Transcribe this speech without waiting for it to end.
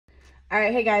All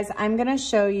right, hey guys, I'm gonna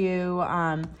show you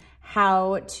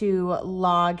how to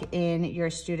log in your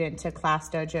student to Class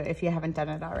Dojo if you haven't done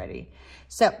it already.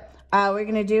 So what you're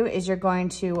gonna do is you're going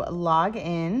to log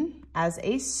in as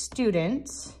a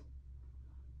student.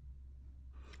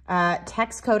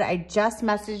 Text code, I just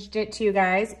messaged it to you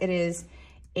guys. It is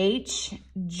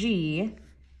HGKGEP.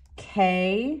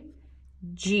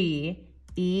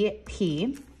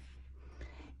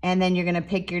 And then you're gonna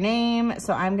pick your name.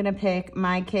 So I'm gonna pick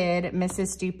my kid,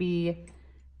 Mrs. Stoopy,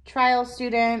 trial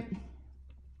student.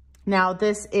 Now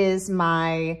this is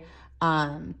my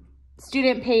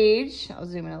student page. I'll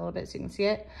zoom in a little bit so you can see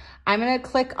it. I'm gonna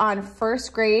click on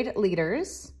first grade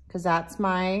leaders because that's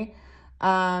my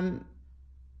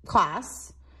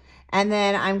class. And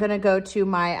then I'm gonna go to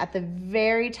my, at the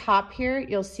very top here,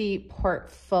 you'll see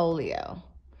portfolio.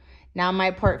 Now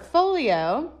my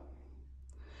portfolio,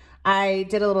 I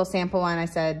did a little sample one. I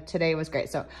said today was great.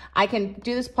 So I can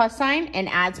do this plus sign and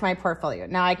add to my portfolio.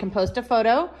 Now I can post a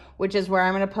photo, which is where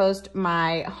I'm gonna post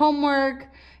my homework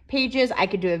pages. I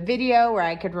could do a video where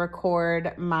I could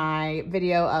record my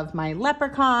video of my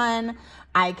leprechaun.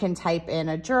 I can type in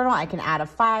a journal. I can add a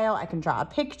file. I can draw a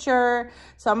picture.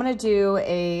 So I'm gonna do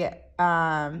a,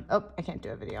 oh, I can't do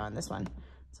a video on this one.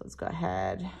 So let's go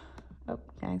ahead. Oh,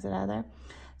 can I exit out of there?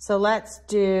 So let's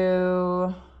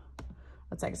do,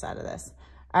 let's exit out of this.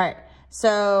 All right,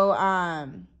 so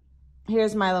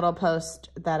here's my little post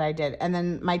that I did, and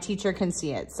then my teacher can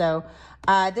see it. So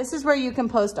this is where you can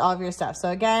post all of your stuff. So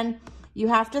again, you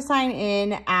have to sign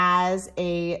in as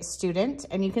a student,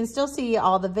 and you can still see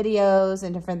all the videos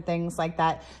and different things like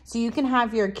that. So you can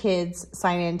have your kids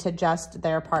sign in to just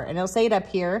their part, and it'll say it up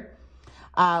here,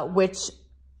 which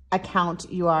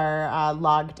account you are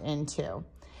logged into.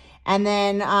 And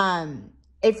then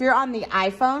if you're on the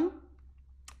iPhone,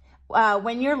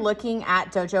 when you're looking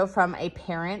at Dojo from a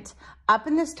parent, up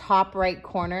in this top right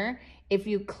corner, if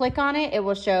you click on it, it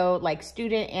will show like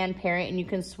student and parent, and you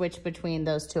can switch between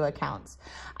those two accounts.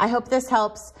 I hope this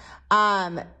helps.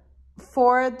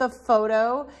 For the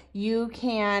photo, you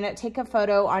can take a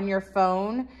photo on your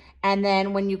phone, and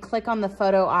then when you click on the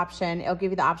photo option, it'll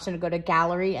give you the option to go to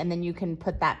gallery, and then you can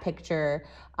put that picture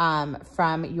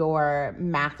from your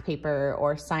math paper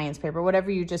or science paper, whatever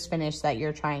you just finished that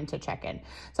you're trying to check in.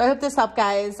 So I hope this helped,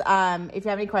 guys. If you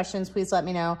have any questions, please let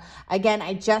me know. Again,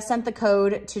 I just sent the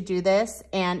code to do this.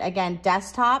 And again,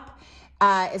 desktop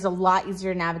is a lot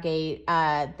easier to navigate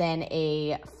than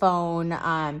a phone.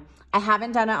 I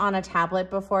haven't done it on a tablet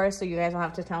before, so you guys will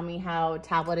have to tell me how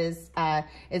tablet is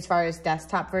as far as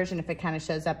desktop version, if it kind of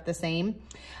shows up the same.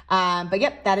 But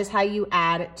yep, that is how you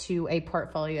add to a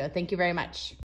portfolio. Thank you very much.